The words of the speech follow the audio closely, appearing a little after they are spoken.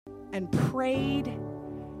and prayed.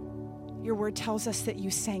 Your word tells us that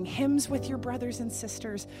you sang hymns with your brothers and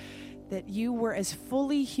sisters, that you were as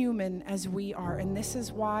fully human as we are. And this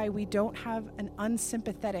is why we don't have an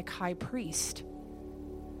unsympathetic high priest.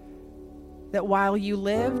 That while you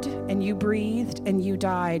lived and you breathed and you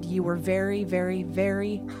died, you were very, very,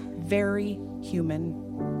 very, very human.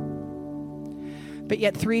 But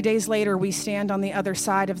yet 3 days later, we stand on the other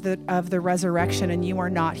side of the resurrection, and you are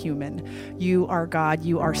not human. You are God.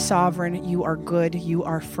 You are sovereign. You are good. You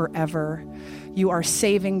are forever. You are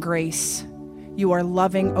saving grace. You are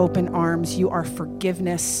loving open arms. You are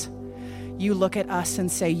forgiveness. You look at us and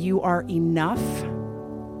say, you are enough.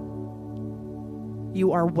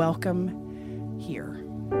 You are welcome here.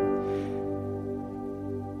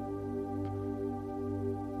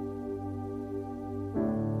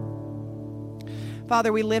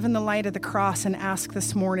 Father, we live in the light of the cross and ask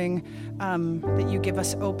this morning that you give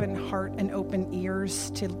us open heart and open ears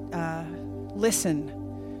to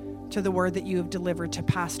listen to the word that you have delivered to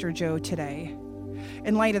Pastor Joe today.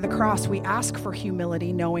 In light of the cross, we ask for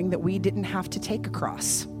humility, knowing that we didn't have to take a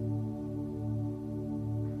cross.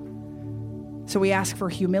 So we ask for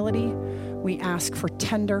humility. We ask for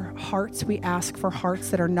tender hearts. We ask for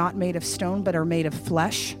hearts that are not made of stone, but are made of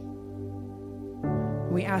flesh.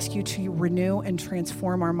 We ask you to renew and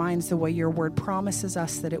transform our minds the way your word promises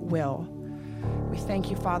us that it will. We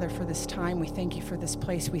thank you, Father, for this time. We thank you for this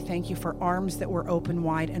place. We thank you for arms that were open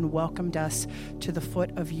wide and welcomed us to the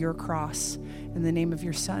foot of your cross. In the name of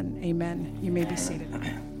your Son, amen. You may be seated.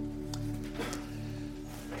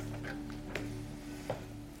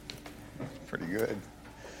 Pretty good.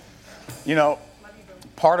 You know,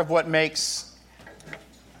 part of what makes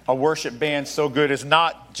a worship band so good is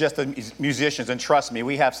not just the musicians, and trust me,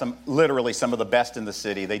 we have literally some of the best in the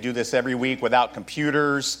city. They do this every week without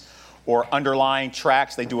computers or underlying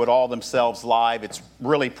tracks. They do it all themselves live. It's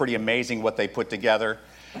really pretty amazing what they put together.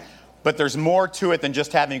 But there's more to it than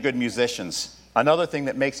just having good musicians. Another thing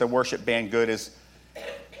that makes a worship band good is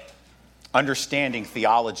understanding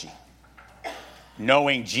theology,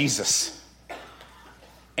 knowing Jesus.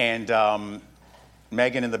 And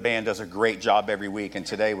Megan and the band does a great job every week, and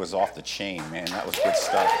today was off the chain, man. That was good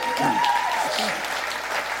stuff.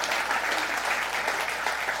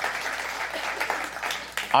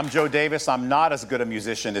 I'm Joe Davis. I'm not as good a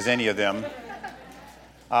musician as any of them.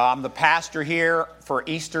 I'm the pastor here for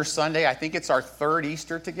Easter Sunday. I think it's our third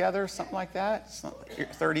Easter together, something like that.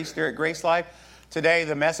 Third Easter at Grace Life. Today,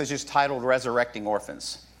 the message is titled Resurrecting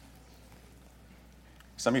Orphans.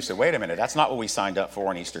 Some of you said, wait a minute, that's not what we signed up for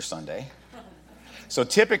on Easter Sunday. So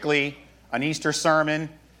typically, an Easter sermon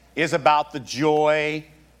is about the joy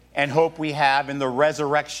and hope we have in the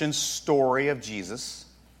resurrection story of Jesus,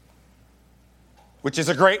 which is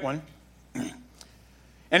a great one.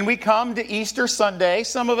 And we come to Easter Sunday.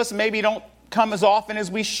 Some of us maybe don't come as often as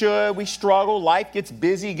we should. We struggle. Life gets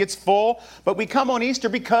busy, gets full. But we come on Easter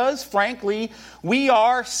because, frankly, we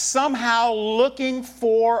are somehow looking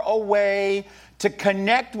for a way to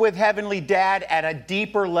connect with Heavenly Dad at a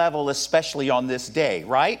deeper level, especially on this day,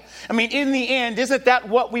 right? I mean, in the end, isn't that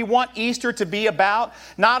what we want Easter to be about?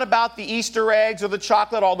 Not about the Easter eggs or the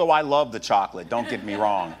chocolate, although I love the chocolate, don't get me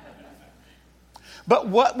wrong. But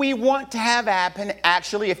what we want to have happen,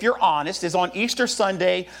 actually, if you're honest, is on Easter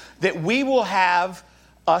Sunday that we will have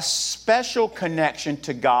a special connection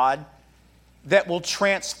to God that will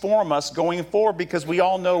transform us going forward, because we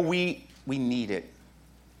all know we need it.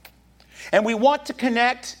 And we want to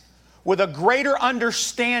connect with a greater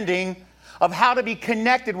understanding of how to be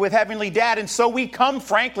connected with Heavenly Dad. And so we come,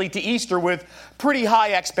 frankly, to Easter with pretty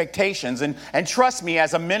high expectations. And trust me,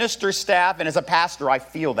 as a minister staff and as a pastor, I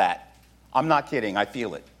feel that. I'm not kidding. I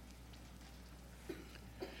feel it.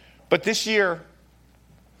 But this year,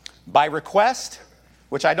 by request,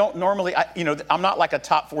 which I don't normally, I'm not like a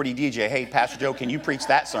top 40 DJ. Hey, Pastor Joe, can you preach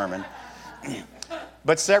that sermon?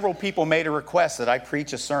 But several people made a request that I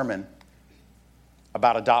preach a sermon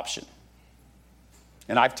about adoption.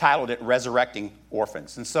 And I've titled it Resurrecting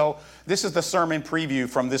Orphans. And so this is the sermon preview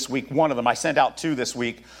from this week. One of them, I sent out two this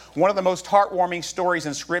week. One of the most heartwarming stories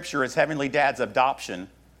in Scripture is Heavenly Dad's adoption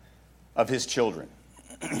of his children.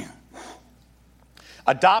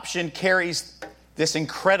 Adoption carries this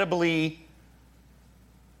incredibly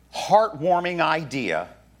heartwarming idea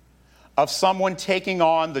of someone taking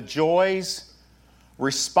on the joys,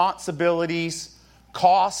 responsibilities,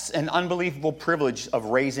 costs, and unbelievable privilege of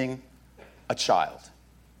raising a child.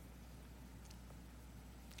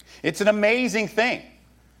 It's an amazing thing.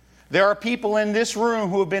 There are people in this room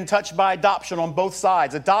who have been touched by adoption on both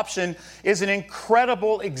sides. Adoption is an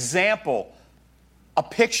incredible example, a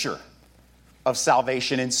picture of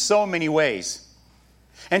salvation in so many ways.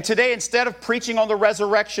 And today, instead of preaching on the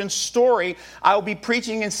resurrection story, I will be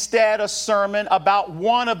preaching instead a sermon about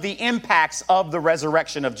one of the impacts of the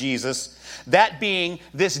resurrection of Jesus, that being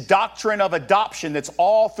this doctrine of adoption that's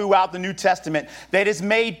all throughout the New Testament that is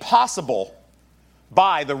made possible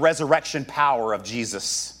by the resurrection power of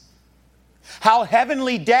Jesus. How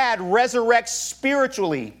Heavenly Dad resurrects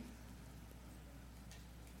spiritually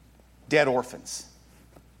dead orphans.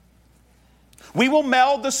 We will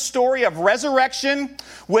meld the story of resurrection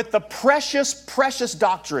with the precious, precious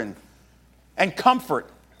doctrine and comfort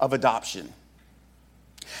of adoption.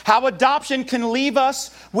 How adoption can leave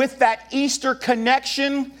us with that Easter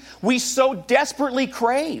connection we so desperately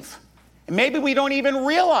crave. And maybe we don't even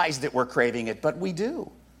realize that we're craving it, but we do.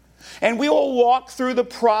 And we will walk through the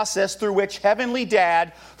process through which Heavenly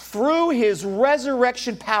Dad, through his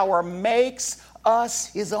resurrection power, makes us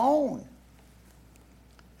his own.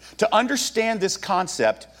 To understand this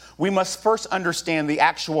concept, we must first understand the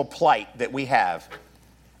actual plight that we have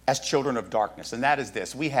as children of darkness. And that is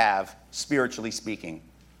this: we have, spiritually speaking,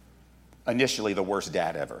 initially the worst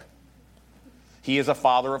dad ever. He is a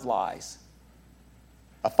father of lies,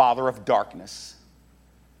 a father of darkness,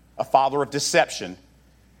 a father of deception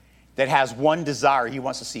that has one desire. He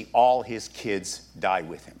wants to see all his kids die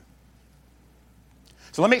with him.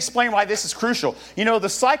 So let me explain why this is crucial. You know, the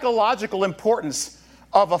psychological importance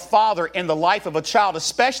of a father in the life of a child,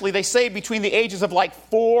 especially, they say, between the ages of like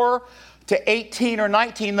 4 to 18 or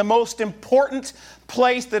 19, the most important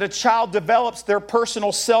place that a child develops their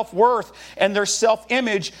personal self-worth and their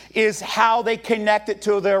self-image is how they connect it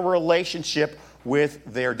to their relationship with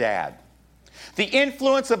their dad. The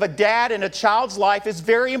influence of a dad in a child's life is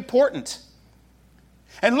very important.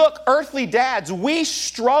 And look, earthly dads, we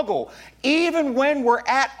struggle. Even when we're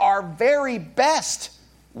at our very best,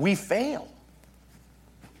 we fail.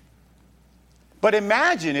 But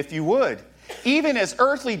imagine, if you would, even as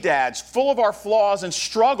earthly dads, full of our flaws and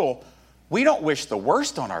struggle, we don't wish the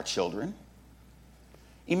worst on our children.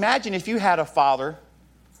 Imagine if you had a father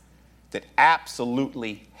that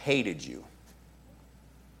absolutely hated you,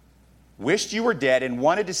 wished you were dead, and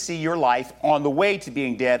wanted to see your life on the way to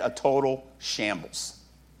being dead a total shambles.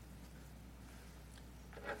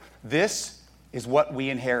 This is what we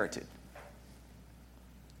inherited.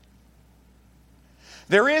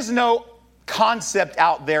 There is no concept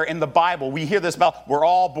out there in the Bible. We hear this about we're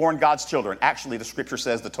all born God's children. Actually, the scripture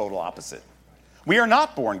says the total opposite. We are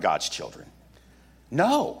not born God's children.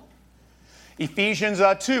 No. Ephesians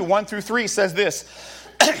 2, 1 through 3 says this: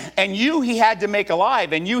 and you he had to make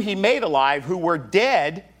alive, and you he made alive, who were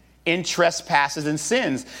dead in trespasses and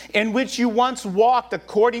sins, in which you once walked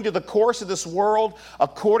according to the course of this world,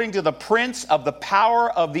 according to the prince of the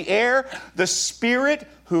power of the air, the spirit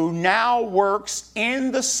who now works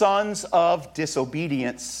in the sons of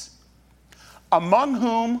disobedience, among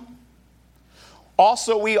whom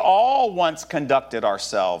also we all once conducted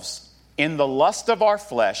ourselves in the lust of our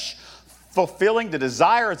flesh, fulfilling the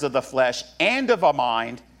desires of the flesh and of our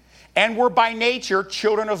mind, and were by nature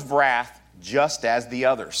children of wrath, just as the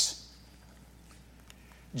others.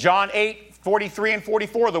 John 8, 43 and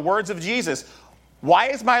 44, the words of Jesus. Why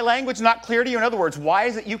is my language not clear to you? In other words, why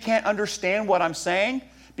is it you can't understand what I'm saying?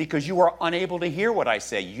 Because you are unable to hear what I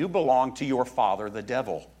say. You belong to your father, the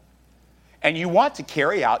devil. And you want to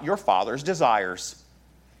carry out your father's desires.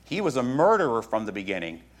 He was a murderer from the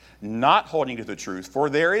beginning, not holding to the truth, for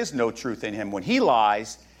there is no truth in him. When he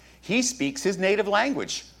lies, he speaks his native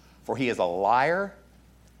language, for he is a liar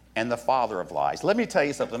and the father of lies. Let me tell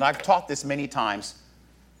you something. I've taught this many times.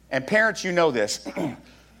 And parents, you know this.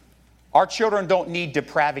 Our children don't need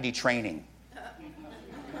depravity training.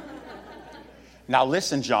 Now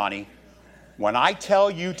listen, Johnny. When I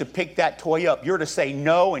tell you to pick that toy up, you're to say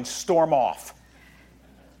no and storm off.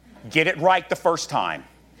 Get it right the first time.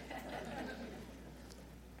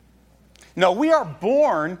 No, we are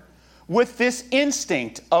born with this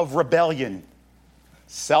instinct of rebellion,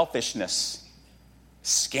 selfishness,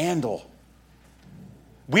 scandal.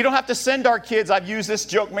 We don't have to send our kids, I've used this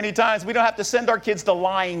joke many times, we don't have to send our kids to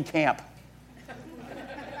lying camp.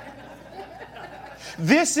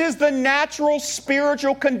 This is the natural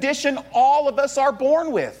spiritual condition all of us are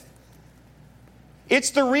born with.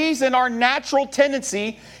 It's the reason our natural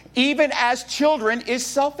tendency, even as children, is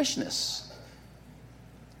selfishness.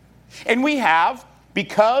 And we have,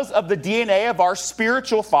 because of the DNA of our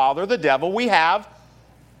spiritual father, the devil, we have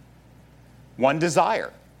one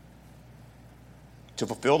desire: to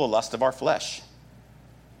fulfill the lust of our flesh.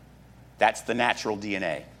 That's the natural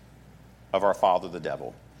DNA of our father, the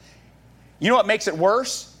devil. You know what makes it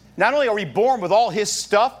worse? Not only are we born with all his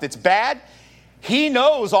stuff that's bad, he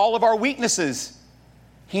knows all of our weaknesses.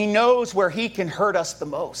 He knows where he can hurt us the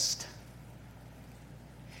most.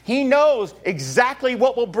 He knows exactly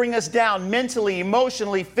what will bring us down mentally,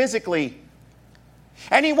 emotionally, physically.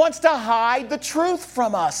 And he wants to hide the truth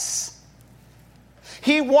from us.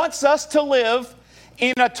 He wants us to live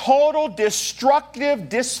in a total destructive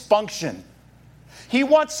dysfunction. He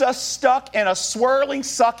wants us stuck in a swirling,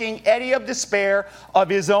 sucking eddy of despair of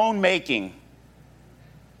his own making.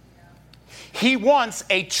 He wants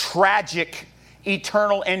a tragic,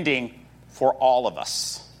 eternal ending for all of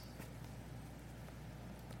us.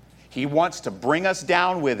 He wants to bring us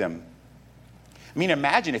down with him. I mean,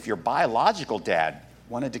 imagine if your biological dad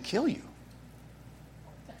wanted to kill you.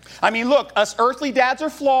 I mean, look, us earthly dads are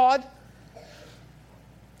flawed.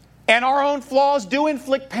 And our own flaws do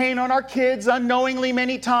inflict pain on our kids unknowingly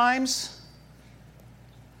many times.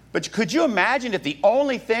 But could you imagine if the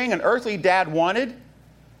only thing an earthly dad wanted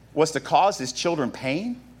was to cause his children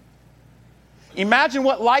pain? Imagine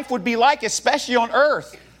what life would be like, especially on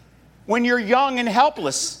earth, when you're young and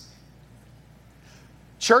helpless.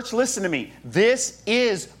 Church, listen to me. This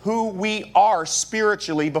is who we are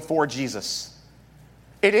spiritually before Jesus.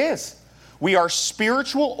 It is. We are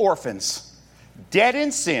spiritual orphans, dead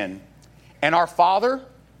in sin, and our father's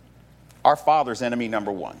enemy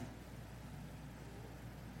number one.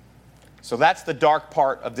 So that's the dark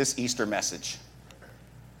part of this Easter message.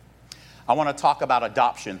 I want to talk about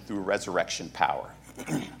adoption through resurrection power.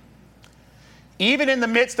 Even in the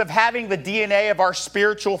midst of having the DNA of our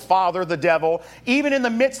spiritual father, the devil, even in the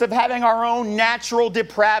midst of having our own natural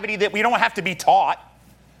depravity that we don't have to be taught,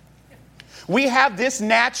 we have this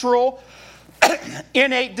natural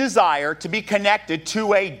innate desire to be connected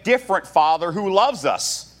to a different Father who loves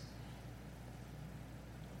us.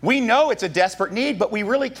 We know it's a desperate need, but we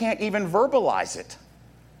really can't even verbalize it.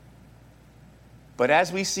 But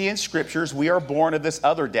as we see in scriptures, we are born of this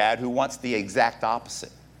other dad who wants the exact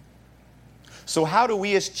opposite. So how do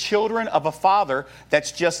we as children of a Father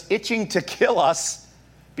that's just itching to kill us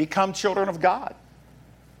become children of God?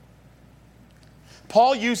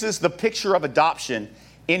 Paul uses the picture of adoption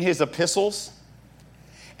in his epistles,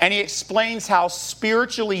 and he explains how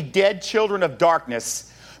spiritually dead children of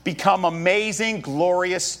darkness become amazing,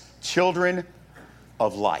 glorious children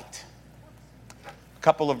of light. A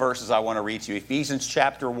couple of verses I want to read to you. Ephesians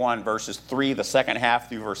chapter 1, verses 3, the second half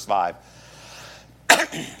through verse 5.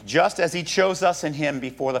 Just as he chose us in him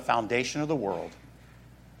before the foundation of the world,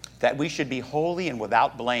 that we should be holy and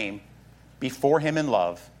without blame before him in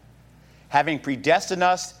love, having predestined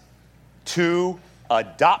us to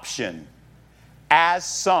adoption as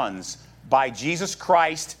sons by Jesus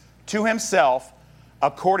Christ to himself,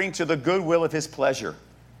 according to the good will of his pleasure.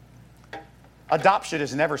 Adoption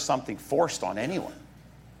is never something forced on anyone.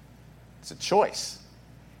 It's a choice.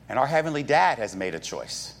 And our Heavenly Dad has made a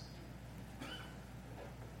choice.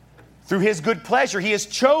 Through his good pleasure, he has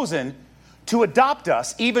chosen to adopt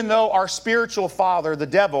us, even though our spiritual father, the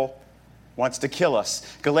devil, wants to kill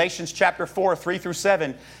us. Galatians chapter 4, 3 through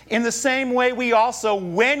 7. In the same way, we also,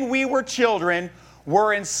 when we were children,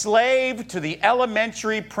 were enslaved to the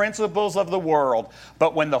elementary principles of the world.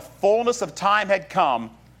 But when the fullness of time had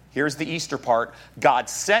come, here's the Easter part, God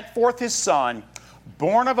sent forth his Son,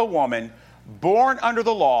 born of a woman, born under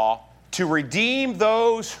the law, to redeem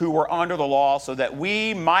those who were under the law, so that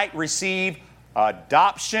we might receive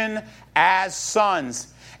adoption as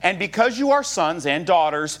sons. And because you are sons and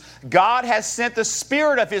daughters, God has sent the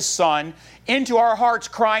Spirit of his Son into our hearts,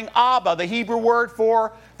 crying, Abba, the Hebrew word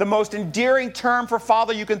for the most endearing term for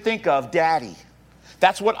father you can think of, daddy.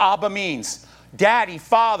 That's what Abba means. Daddy,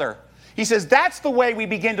 father. He says that's the way we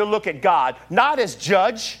begin to look at God, not as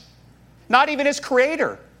judge, not even as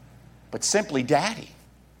creator, but simply daddy.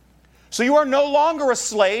 So you are no longer a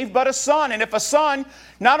slave, but a son. And if a son,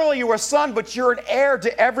 not only you are a son, but you're an heir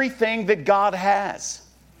to everything that God has.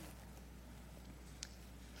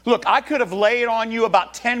 Look, I could have laid on you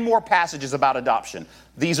about 10 more passages about adoption.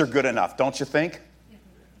 These are good enough, don't you think?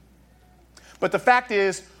 But the fact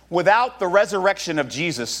is, without the resurrection of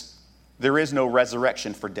Jesus, there is no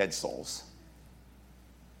resurrection for dead souls.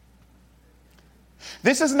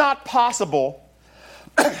 This is not possible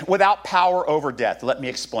without power over death. Let me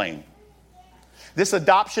explain. This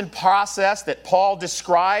adoption process that Paul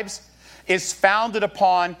describes is founded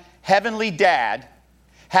upon Heavenly Dad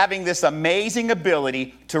having this amazing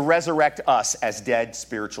ability to resurrect us as dead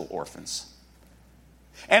spiritual orphans.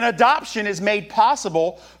 And adoption is made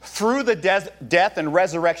possible through the death and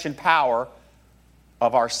resurrection power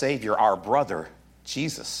of our Savior, our brother,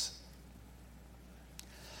 Jesus.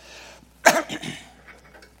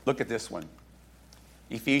 Look at this one.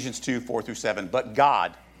 Ephesians 2, 4 through 7. But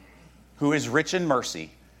God, who is rich in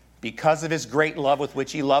mercy, because of his great love with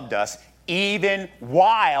which he loved us, even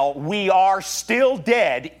while we are still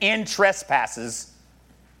dead in trespasses,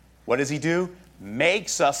 what does he do?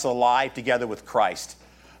 Makes us alive together with Christ.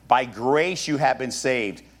 By grace you have been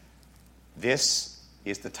saved. This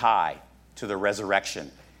is the tie to the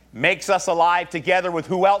resurrection. Makes us alive together with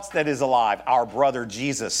who else that is alive? Our brother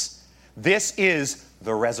Jesus. This is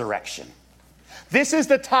the resurrection. This is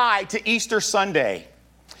the tie to Easter Sunday.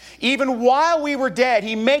 Even while we were dead,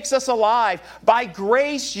 he makes us alive. By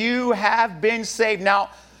grace you have been saved. Now,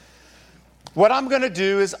 what I'm going to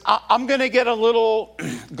do is I'm going to get a little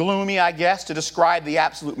gloomy, I guess, to describe the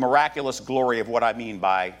absolute miraculous glory of what I mean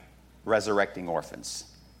by resurrecting orphans.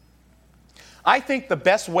 I think the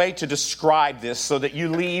best way to describe this so that you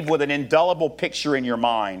leave with an indelible picture in your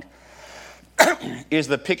mind is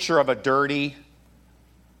the picture of a dirty,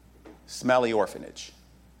 smelly orphanage.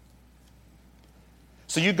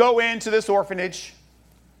 So you go into this orphanage,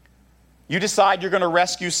 you decide you're going to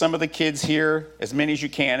rescue some of the kids here, as many as you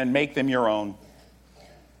can, and make them your own.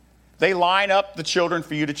 They line up the children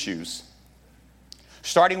for you to choose,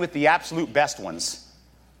 starting with the absolute best ones.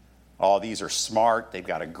 Oh, these are smart. They've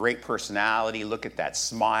got a great personality. Look at that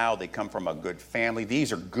smile. They come from a good family.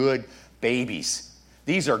 These are good babies.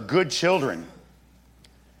 These are good children.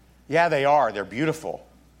 Yeah, they are. They're beautiful.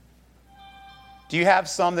 Do you have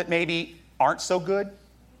some that maybe aren't so good?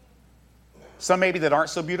 Some maybe that aren't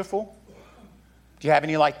so beautiful? Do you have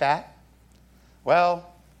any like that?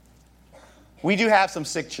 Well, we do have some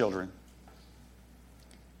sick children.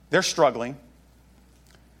 They're struggling.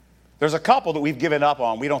 There's a couple that we've given up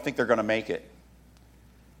on. We don't think they're going to make it.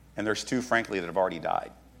 And there's two, frankly, that have already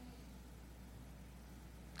died.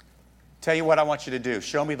 Tell you what I want you to do.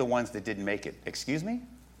 Show me the ones that didn't make it. Excuse me?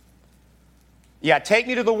 Yeah, take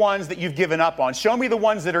me to the ones that you've given up on. Show me the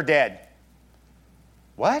ones that are dead.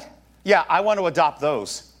 What? Yeah, I want to adopt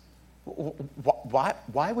those.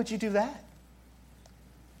 Why would you do that?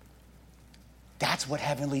 That's what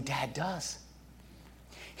Heavenly Dad does.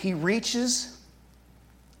 He reaches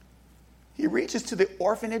to the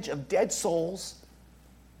orphanage of dead souls.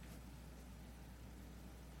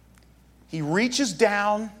 He reaches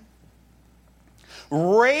down,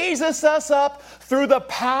 raises us up through the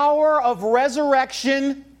power of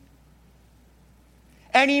resurrection,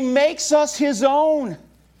 and he makes us his own.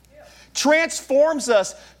 Transforms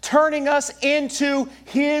us, turning us into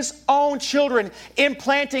his own children,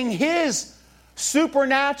 implanting his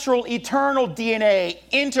supernatural, eternal DNA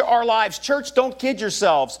into our lives. Church, don't kid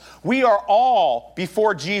yourselves. We are all,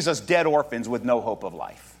 before Jesus, dead orphans with no hope of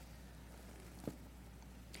life.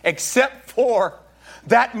 Except for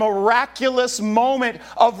that miraculous moment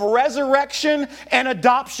of resurrection and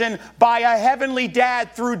adoption by a heavenly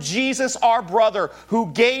Dad through Jesus, our brother,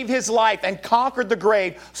 who gave his life and conquered the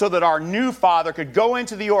grave so that our new Father could go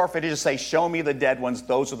into the orphanage and say, show me the dead ones.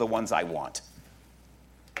 Those are the ones I want.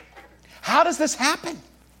 How does this happen?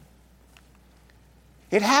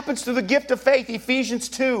 It happens through the gift of faith. Ephesians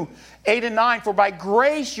 2, 8 and 9. For by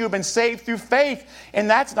grace you have been saved through faith. And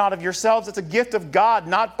that's not of yourselves. It's a gift of God,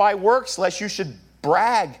 not by works, lest you should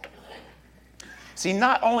brag. See,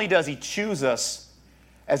 not only does he choose us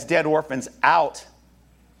as dead orphans out,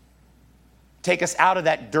 take us out of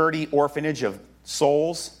that dirty orphanage of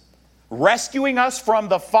souls, rescuing us from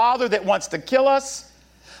the father that wants to kill us,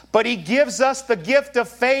 but he gives us the gift of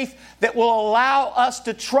faith that will allow us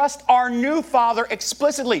to trust our new Father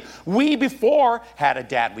explicitly. We before had a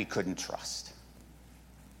dad we couldn't trust.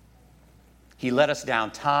 He let us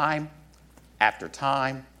down time after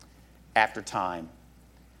time after time.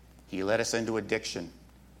 He led us into addiction.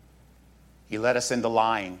 He led us into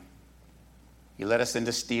lying. He led us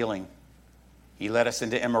into stealing. He led us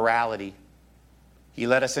into immorality. He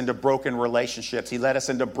led us into broken relationships. He led us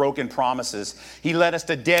into broken promises. He led us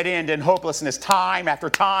to dead end and hopelessness time after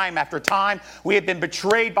time after time. We have been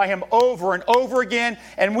betrayed by him over and over again,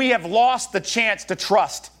 and we have lost the chance to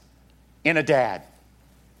trust in a dad.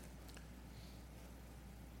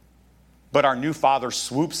 But our new Father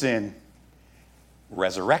swoops in,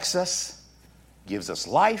 resurrects us, gives us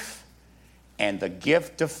life, and the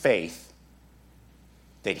gift of faith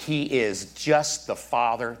that he is just the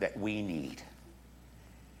Father that we need.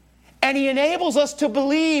 And he enables us to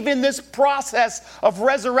believe in this process of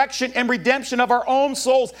resurrection and redemption of our own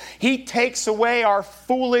souls. He takes away our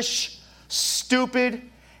foolish, stupid,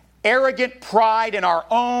 arrogant pride in our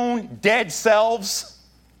own dead selves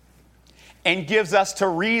and gives us to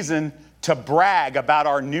reason to brag about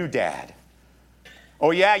our new dad. Oh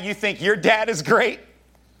yeah, you think your dad is great?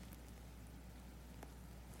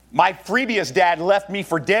 My previous dad left me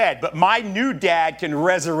for dead, but my new dad can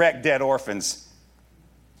resurrect dead orphans.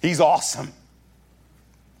 He's awesome.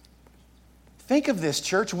 Think of this,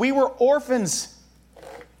 church. We were orphans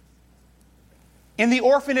in the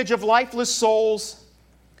orphanage of lifeless souls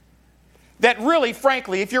that really,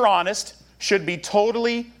 frankly, if you're honest, should be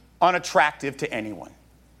totally unattractive to anyone,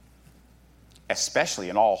 especially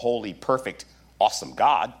an all-holy, perfect, awesome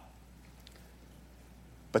God.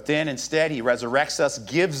 But then instead, he resurrects us,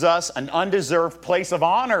 gives us an undeserved place of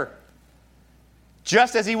honor,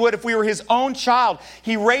 just as he would if we were his own child.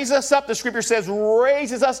 He raises us up, the scripture says,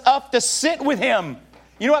 raises us up to sit with him.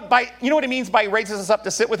 You know what it means by raises us up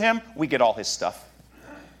to sit with him? We get all his stuff.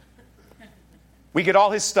 We get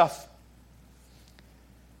all his stuff.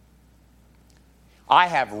 I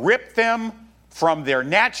have ripped them from their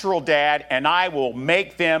natural dad, and I will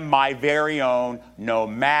make them my very own, no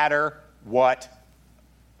matter what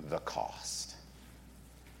the cost.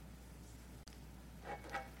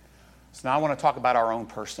 So now I want to talk about our own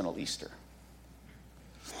personal Easter.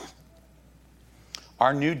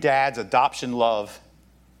 Our new dad's adoption love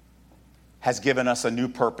has given us a new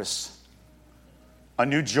purpose, a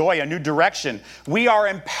new joy, a new direction. We are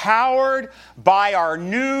empowered by our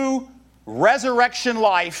new resurrection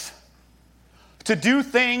life to do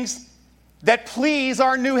things that please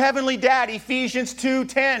our new heavenly dad, Ephesians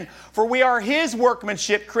 2:10. For we are his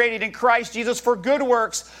workmanship, created in Christ Jesus for good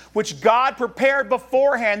works, which God prepared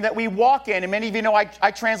beforehand that we walk in. And many of you know I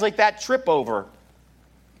translate that trip over.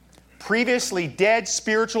 Previously dead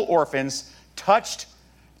spiritual orphans, touched,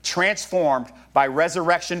 transformed by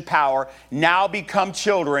resurrection power, now become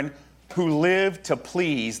children who live to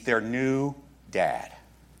please their new dad.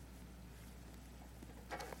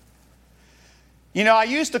 You know, I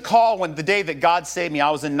used to call when the day that God saved me, I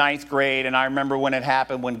was in 9th grade, and I remember when it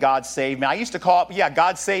happened, when God saved me. I used to call it,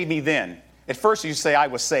 God saved me then. At first, you say I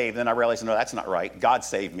was saved, then I realized, no, that's not right. God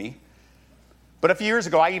saved me. But a few years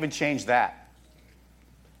ago, I even changed that.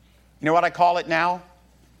 You know what I call it now?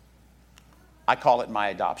 I call it my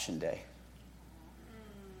adoption day.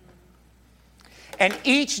 And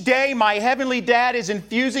each day, my heavenly dad is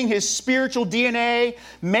infusing his spiritual DNA,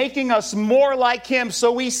 making us more like him.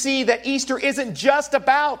 So we see that Easter isn't just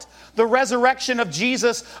about the resurrection of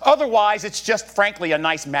Jesus. Otherwise, it's just, frankly, a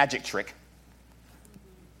nice magic trick.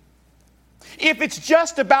 If it's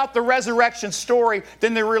just about the resurrection story,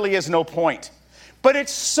 then there really is no point. But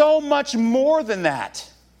it's so much more than that.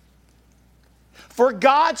 For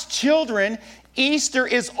God's children, Easter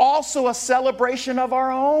is also a celebration of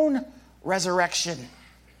our own resurrection.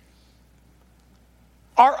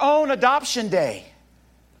 Our own adoption day.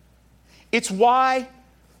 It's why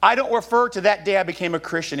I don't refer to that day I became a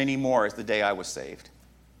Christian anymore as the day I was saved.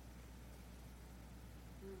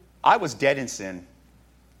 I was dead in sin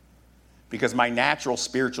because my natural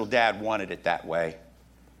spiritual dad wanted it that way.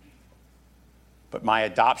 But my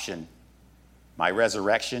adoption, my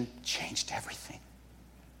resurrection, changed everything.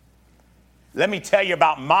 Let me tell you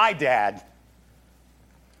about my dad.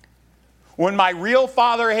 When my real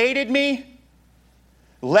father hated me,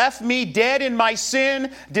 left me dead in my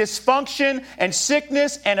sin, dysfunction, and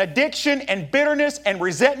sickness, and addiction, and bitterness, and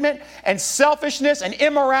resentment, and selfishness, and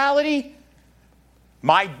immorality,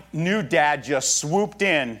 my new dad just swooped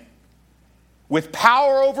in with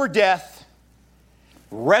power over death,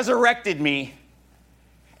 resurrected me,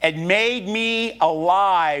 and made me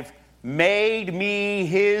alive, made me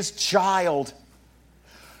his child.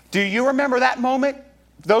 Do you remember that moment?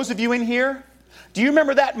 Those of you in here, do you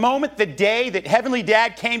remember that moment, the day that Heavenly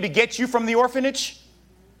Dad came to get you from the orphanage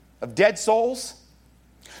of dead souls?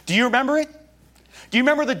 Do you remember it? Do you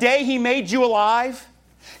remember the day he made you alive,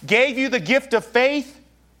 gave you the gift of faith,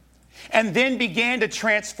 and then began to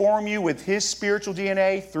transform you with his spiritual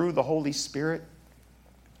DNA through the Holy Spirit?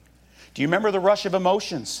 Do you remember the rush of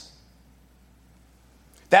emotions?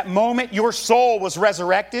 That moment your soul was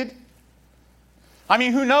resurrected? I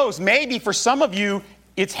mean, who knows? Maybe for some of you,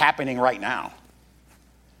 it's happening right now.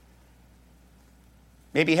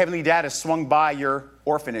 Maybe Heavenly Dad has swung by your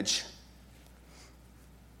orphanage.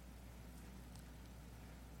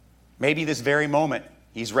 Maybe this very moment,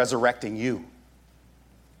 he's resurrecting you.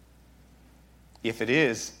 If it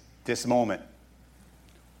is this moment,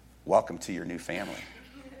 welcome to your new family.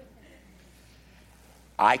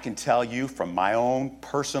 I can tell you from my own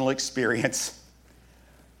personal experience,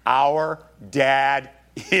 our dad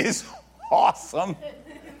is awesome.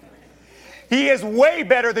 He is way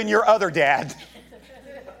better than your other dad.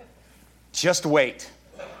 Just wait.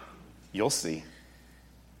 You'll see.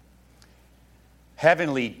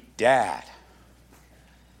 Heavenly Dad,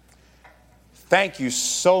 thank you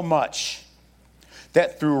so much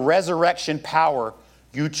that through resurrection power,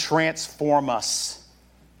 you transform us.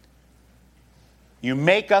 You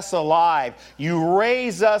make us alive. You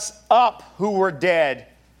raise us up who were dead.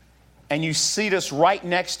 and you seat us right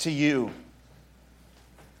next to you.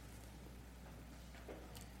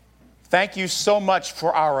 Thank you so much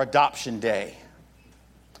for our adoption day.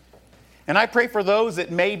 And I pray for those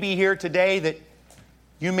that may be here today that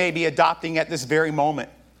you may be adopting at this very moment.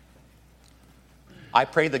 I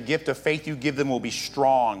pray the gift of faith you give them will be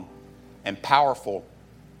strong and powerful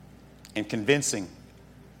and convincing.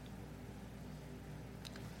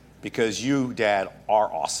 Because you, Dad,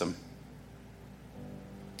 are awesome.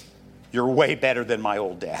 You're way better than my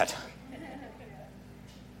old dad.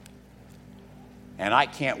 And I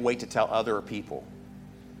can't wait to tell other people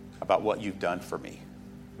about what you've done for me.